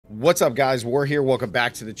What's up, guys? War here. Welcome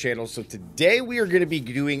back to the channel. So today we are going to be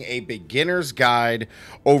doing a beginner's guide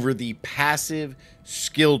over the passive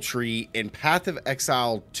skill tree in Path of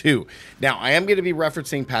Exile 2. Now, I am going to be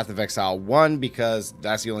referencing Path of Exile 1 because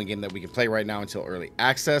that's the only game that we can play right now until early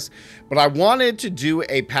access. But I wanted to do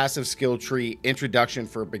a passive skill tree introduction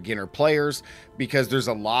for beginner players because there's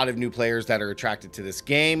a lot of new players that are attracted to this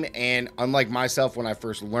game. And unlike myself, when I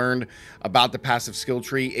first learned about the passive skill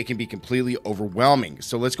tree, it can be completely overwhelming.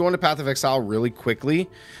 So let's go into Path of Exile really quickly.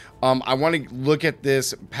 I want to look at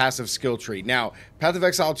this passive skill tree. Now, Path of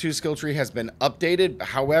Exile 2 skill tree has been updated.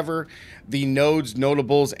 However, the nodes,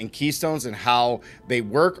 notables, and keystones and how they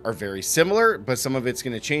work are very similar, but some of it's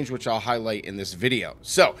going to change, which I'll highlight in this video.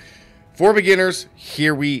 So, for beginners,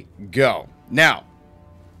 here we go. Now,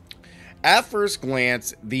 at first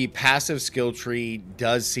glance, the passive skill tree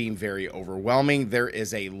does seem very overwhelming. There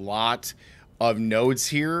is a lot of nodes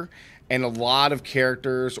here, and a lot of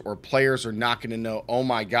characters or players are not going to know, oh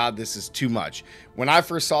my god, this is too much. When I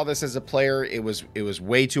first saw this as a player, it was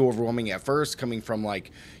way too overwhelming at first, coming from,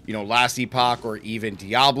 like, you know, Last Epoch or even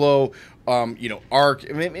Diablo, you know,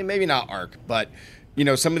 Ark, maybe not Ark, but, you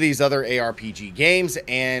know, some of these other ARPG games,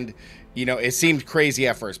 and, you know, it seemed crazy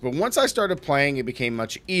at first. But once I started playing, it became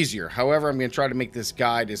much easier. However, I'm going to try to make this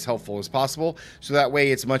guide as helpful as possible, so that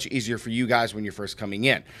way it's much easier for you guys when you're first coming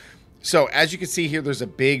in. So, as you can see here, there's a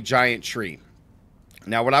big giant tree.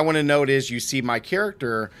 Now, what I want to note is you see my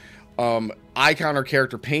character icon or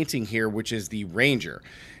character painting here, which is the Ranger.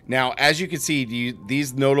 Now, as you can see,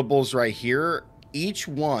 these notables right here, each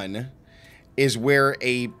one is where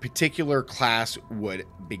a particular class would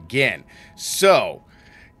begin. So,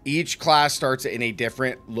 each class starts in a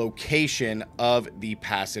different location of the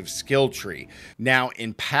passive skill tree. Now,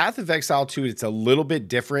 in Path of Exile 2, it's a little bit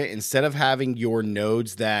different. Instead of having your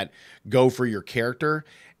nodes that go for your character,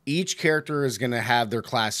 each character is going to have their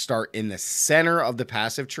class start in the center of the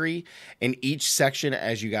passive tree. And each section,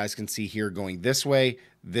 as you guys can see here, going this way,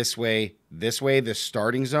 this way, this way, the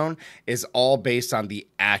starting zone is all based on the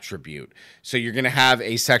attribute. So you're going to have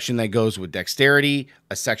a section that goes with dexterity,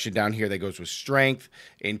 a section down here that goes with strength,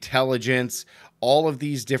 intelligence, all of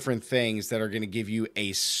these different things that are going to give you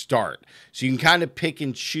a start. So you can kind of pick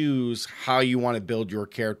and choose how you want to build your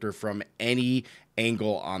character from any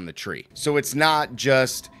angle on the tree. So it's not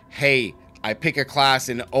just, hey, I pick a class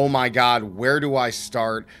and oh my god, where do I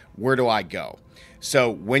start? Where do I go?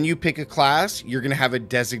 So when you pick a class, you're going to have a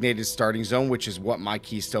designated starting zone, which is what my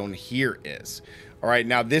keystone here is. All right,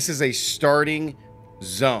 now this is a starting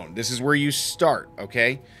zone. This is where you start,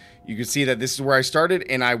 okay? You can see that this is where I started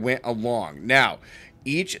and I went along. Now,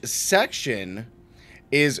 each section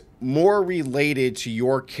is more related to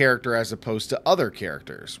your character as opposed to other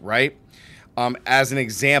characters, right? As an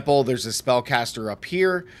example, there's a spellcaster up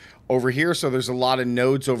here, over here. So there's a lot of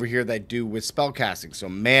nodes over here that do with spellcasting. So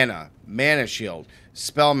mana shield,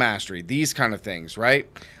 spell mastery, these kind of things, right?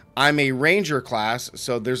 I'm a ranger class,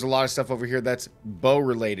 so there's a lot of stuff over here that's bow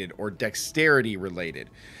related or dexterity related.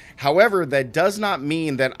 However, that does not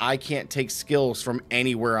mean that I can't take skills from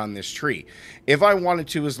anywhere on this tree. If I wanted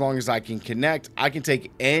to, as long as I can connect, I can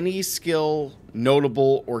take any skill,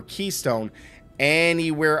 notable, or keystone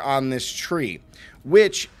anywhere on this tree,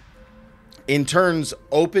 which in turns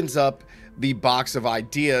opens up the box of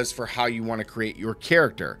ideas for how you want to create your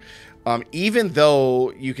character. Even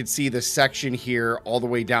though you can see the section here all the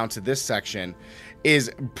way down to this section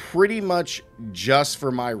is pretty much just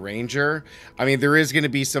for my ranger. I mean, there is going to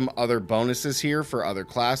be some other bonuses here for other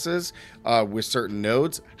classes with certain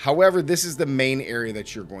nodes. However, this is the main area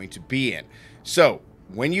that you're going to be in. So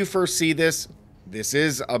when you first see this,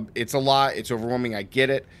 it's a lot, it's overwhelming, I get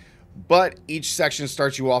it. But each section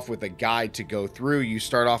starts you off with a guide to go through. You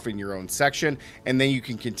start off in your own section, and then you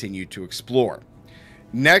can continue to explore.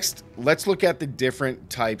 Next, let's look at the different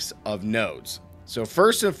types of nodes. So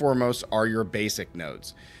first and foremost are your basic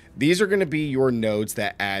nodes. These are going to be your nodes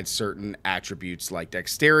that add certain attributes like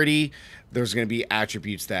dexterity. There's going to be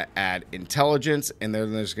attributes that add intelligence, and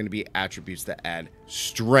then there's going to be attributes that add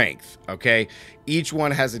strength, okay? Each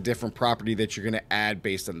one has a different property that you're going to add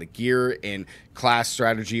based on the gear and class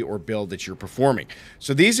strategy or build that you're performing.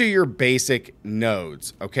 So these are your basic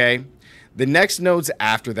nodes, okay? The next nodes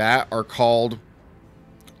after that are called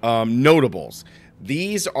notables.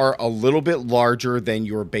 These are a little bit larger than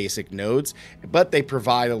your basic nodes, but they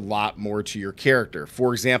provide a lot more to your character.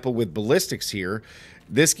 For example, with ballistics here,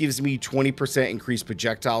 this gives me 20% increased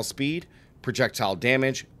projectile speed, projectile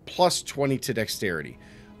damage, plus 20 to dexterity.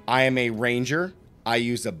 I am a ranger. I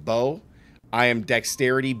use a bow. I am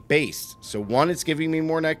dexterity based. So one, it's giving me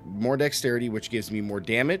more dexterity, which gives me more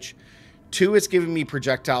damage. Two, it's giving me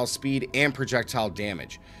projectile speed and projectile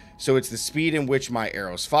damage. So it's the speed in which my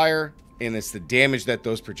arrows fire, and it's the damage that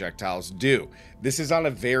those projectiles do. This is on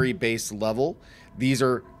a very base level. These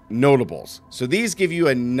are notables. So these give you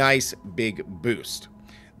a nice big boost.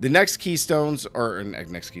 The next keystones,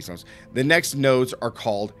 the next nodes are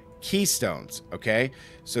called keystones, okay?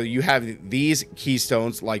 So you have these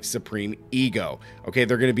keystones like Supreme Ego, okay?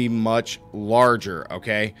 They're going to be much larger,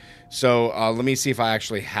 okay? So let me see if I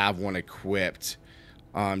actually have one equipped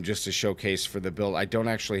just to showcase for the build. I don't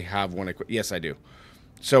actually have one equipped. Yes, I do.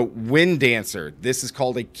 So Wind Dancer, this is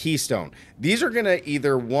called a keystone. These are going to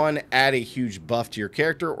either, one, add a huge buff to your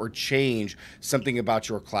character or change something about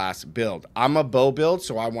your class build. I'm a bow build,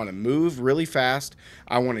 so I want to move really fast.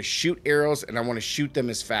 I want to shoot arrows, and I want to shoot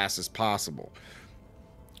them as fast as possible.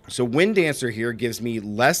 So Wind Dancer here gives me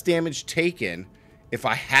less damage taken if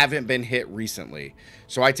I haven't been hit recently.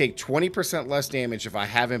 So I take 20% less damage if I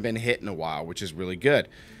haven't been hit in a while, which is really good.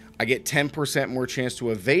 I get 10% more chance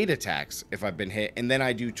to evade attacks if I've been hit, and then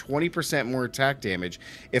I do 20% more attack damage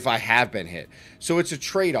if I have been hit. So it's a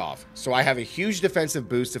trade-off. So I have a huge defensive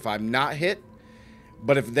boost if I'm not hit,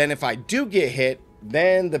 but if I do get hit,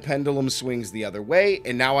 then the pendulum swings the other way,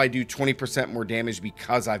 and now I do 20% more damage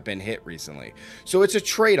because I've been hit recently. So it's a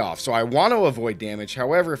trade-off. So I want to avoid damage.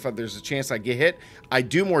 However, if there's a chance I get hit, I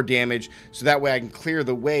do more damage, so that way I can clear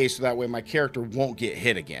the way, so that way my character won't get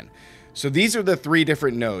hit again. So these are the three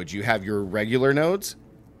different nodes. You have your regular nodes,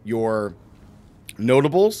 your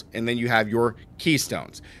notables, and then you have your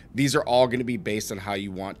keystones. These are all going to be based on how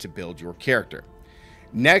you want to build your character.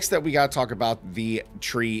 Next that we got to talk about the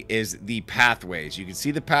tree is the pathways. You can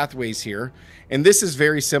see the pathways here, and this is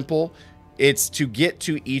very simple. It's to get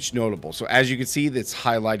to each notable. So as you can see, that's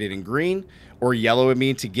highlighted in green or yellow,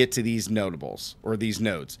 to get to these notables or these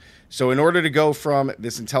nodes. So in order to go from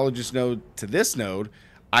this intelligence node to this node,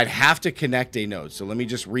 I'd have to connect a node. So let me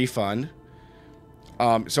just refund.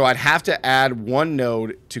 So I'd have to add one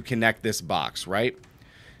node to connect this box, right?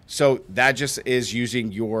 So that just is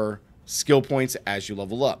using your skill points as you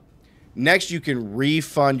level up. Next, you can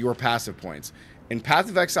refund your passive points. In Path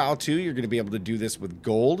of Exile 2, you're going to be able to do this with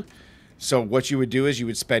gold. So what you would do is you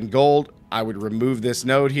would spend gold. I would remove this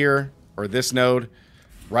node here, or this node,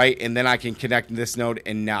 right? And then I can connect this node,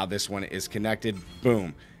 and now this one is connected.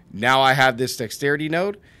 Boom. Now I have this dexterity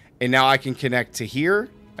node, and now I can connect to here.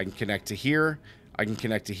 I can connect to here. I can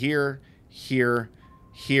connect to here, here,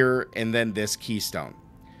 here, and then this keystone.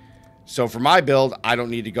 So for my build, I don't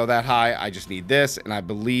need to go that high. I just need this, and I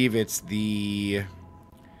believe it's the...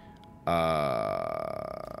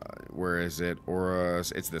 where is it?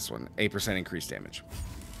 It's this one. 8% increased damage.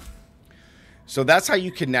 So that's how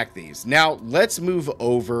you connect these. Now, let's move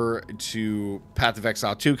over to Path of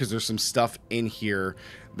Exile 2, because there's some stuff in here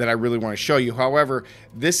that I really want to show you. However,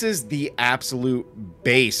 this is the absolute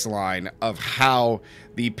baseline of how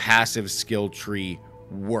the passive skill tree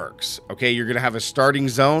works. Okay, you're going to have a starting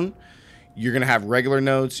zone. You're going to have regular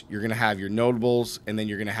nodes. You're going to have your notables, and then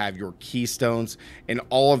you're going to have your keystones. And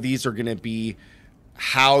all of these are going to be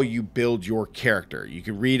how you build your character. You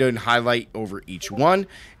can read and highlight over each one,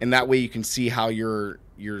 and that way you can see how your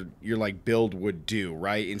like build would do,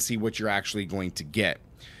 right? And see what you're actually going to get.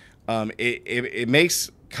 It makes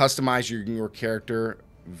customizing your character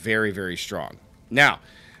very, very strong. Now,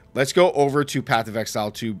 let's go over to Path of Exile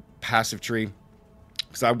 2 passive tree,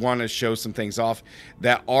 because I want to show some things off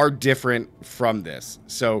that are different from this.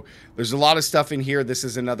 So there's a lot of stuff in here. This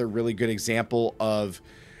is another really good example of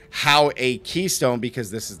how a keystone, because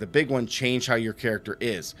this is the big one, change how your character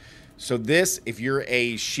is. So this, if you're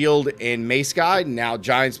a shield and mace guy, now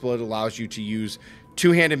Giant's Blood allows you to use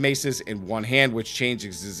two-handed maces in one hand, which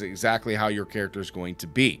changes exactly how your character is going to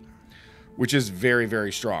be, which is very,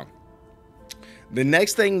 very strong. The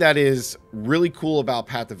next thing that is really cool about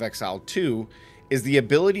Path of Exile 2 is the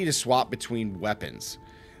ability to swap between weapons.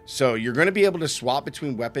 So you're going to be able to swap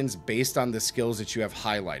between weapons based on the skills that you have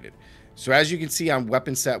highlighted. So as you can see on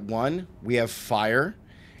weapon set 1, we have fire.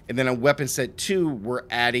 And then on weapon set 2, we're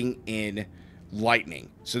adding in lightning.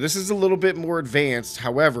 So this is a little bit more advanced.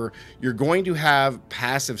 However, you're going to have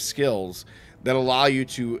passive skills that allow you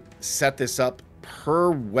to set this up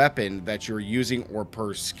per weapon that you're using or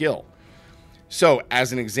per skill. So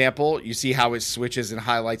as an example, you see how it switches and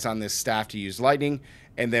highlights on this staff to use lightning.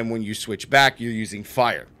 And then when you switch back, you're using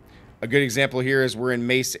fire. A good example here is we're in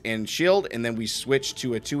mace and shield, and then we switch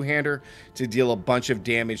to a two-hander to deal a bunch of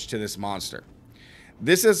damage to this monster.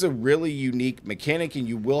 This is a really unique mechanic, and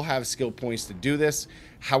you will have skill points to do this.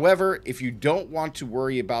 However, if you don't want to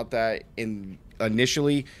worry about that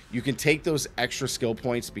initially, you can take those extra skill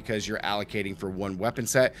points because you're allocating for one weapon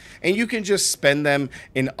set, and you can just spend them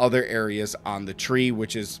in other areas on the tree,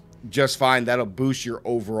 which is just fine. That'll boost your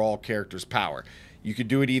overall character's power. You could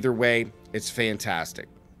do it either way. It's fantastic.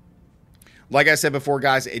 Like I said before,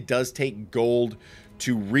 guys, it does take gold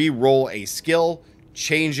to re-roll a skill,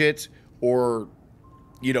 change it, or,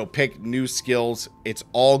 you know, pick new skills. It's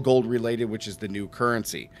all gold related, which is the new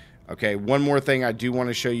currency. Okay, one more thing I do want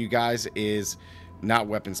to show you guys is not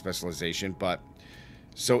weapon specialization, but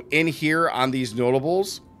so in here on these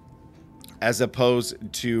notables, as opposed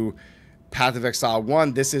to Path of Exile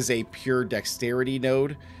 1, this is a pure dexterity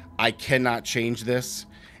node. I cannot change this.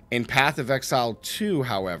 In Path of Exile 2,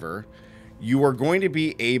 however, you are going to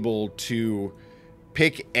be able to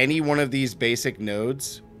pick any one of these basic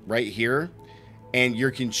nodes right here, and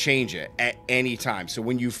you can change it at any time. So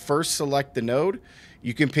when you first select the node,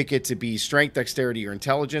 you can pick it to be strength, dexterity, or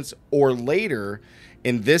intelligence, or later,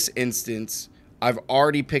 in this instance, I've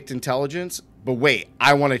already picked intelligence, but wait,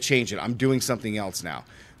 I want to change it. I'm doing something else now.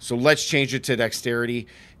 So let's change it to dexterity.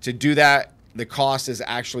 To do that, the cost is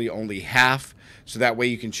actually only half. So that way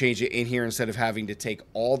you can change it in here instead of having to take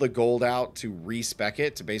all the gold out to respec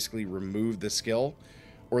it, to basically remove the skill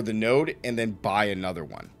or the node and then buy another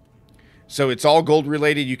one. So it's all gold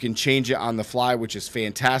related. You can change it on the fly, which is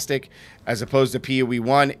fantastic. As opposed to PoE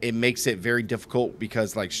 1, it makes it very difficult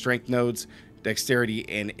because like strength nodes, dexterity,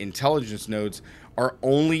 and intelligence nodes are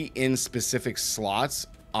only in specific slots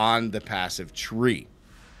on the passive tree.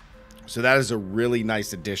 So that is a really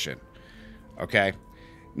nice addition. Okay.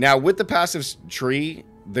 Now with the passive tree,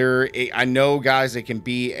 I know, guys, it can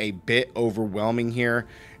be a bit overwhelming here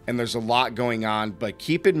and there's a lot going on, but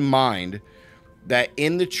keep in mind that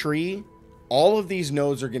in the tree, all of these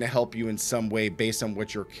nodes are going to help you in some way based on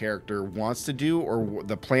what your character wants to do or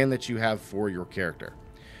the plan that you have for your character.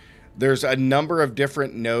 There's a number of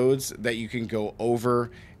different nodes that you can go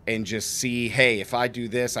over and just see, hey, if I do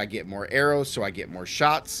this, I get more arrows, so I get more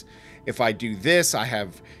shots. If I do this, I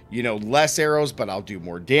have, you know, less arrows, but I'll do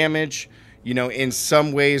more damage, you know, in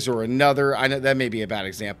some ways or another. I know that may be a bad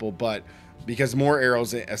example, but because more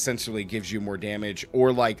arrows essentially gives you more damage,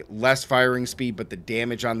 or like less firing speed, but the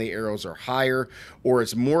damage on the arrows are higher, or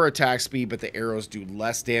it's more attack speed, but the arrows do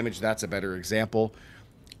less damage. That's a better example.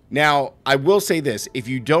 Now, I will say this, if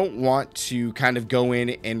you don't want to kind of go in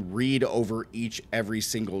and read over every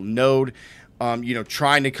single node, you know,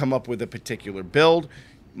 trying to come up with a particular build,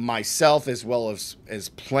 myself as well as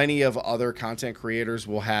plenty of other content creators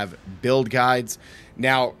will have build guides.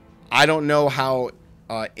 Now, I don't know how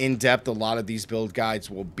in-depth a lot of these build guides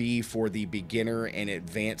will be for the beginner and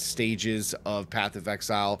advanced stages of Path of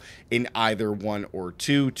Exile in either 1 or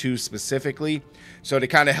 2 specifically. So to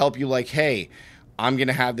kind of help you, like, hey, I'm going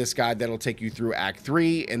to have this guide that'll take you through Act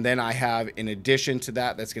 3, and then I have, in addition to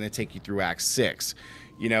that, that's going to take you through Act 6.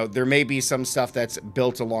 You know, there may be some stuff that's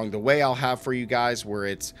built along the way I'll have for you guys where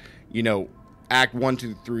it's, you know, Act 1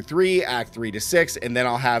 through 3, Act 3 to 6, and then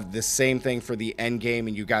I'll have the same thing for the end game,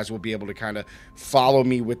 and you guys will be able to kind of follow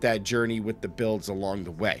me with that journey with the builds along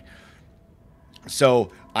the way.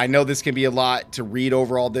 So I know this can be a lot to read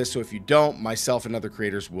over all this, so if you don't, myself and other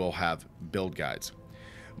creators will have build guides.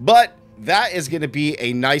 But that is going to be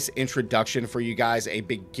a nice introduction for you guys, a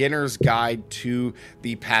beginner's guide to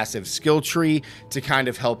the passive skill tree to kind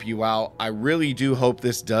of help you out. I really do hope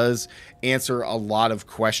this does answer a lot of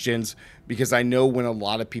questions, because I know when a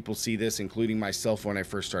lot of people see this, including myself when I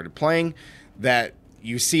first started playing, that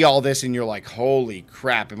you see all this and you're like, holy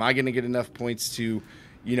crap, am I going to get enough points to,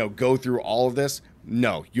 you know, go through all of this?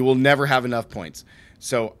 No, you will never have enough points.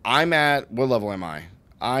 So I'm at, what level am I?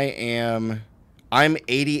 I'm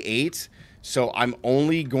 88, so I'm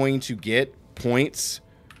only going to get points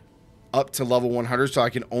up to level 100, so I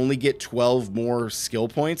can only get 12 more skill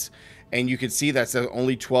points, and you can see that's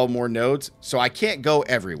only 12 more nodes, so I can't go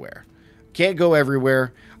everywhere. Can't go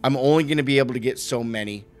everywhere. I'm only going to be able to get so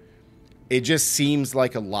many. It just seems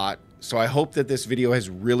like a lot, so I hope that this video has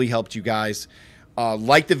really helped you guys.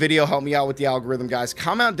 Like the video, help me out with the algorithm, guys.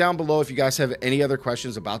 Comment down below if you guys have any other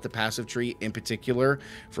questions about the passive tree in particular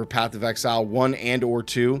for Path of Exile 1 and or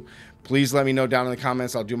 2. Please let me know down in the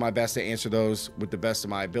comments. I'll do my best to answer those with the best of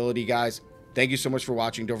my ability, guys. Thank you so much for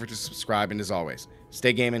watching. Don't forget to subscribe, and as always,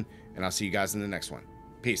 stay gaming, and I'll see you guys in the next one.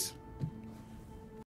 Peace.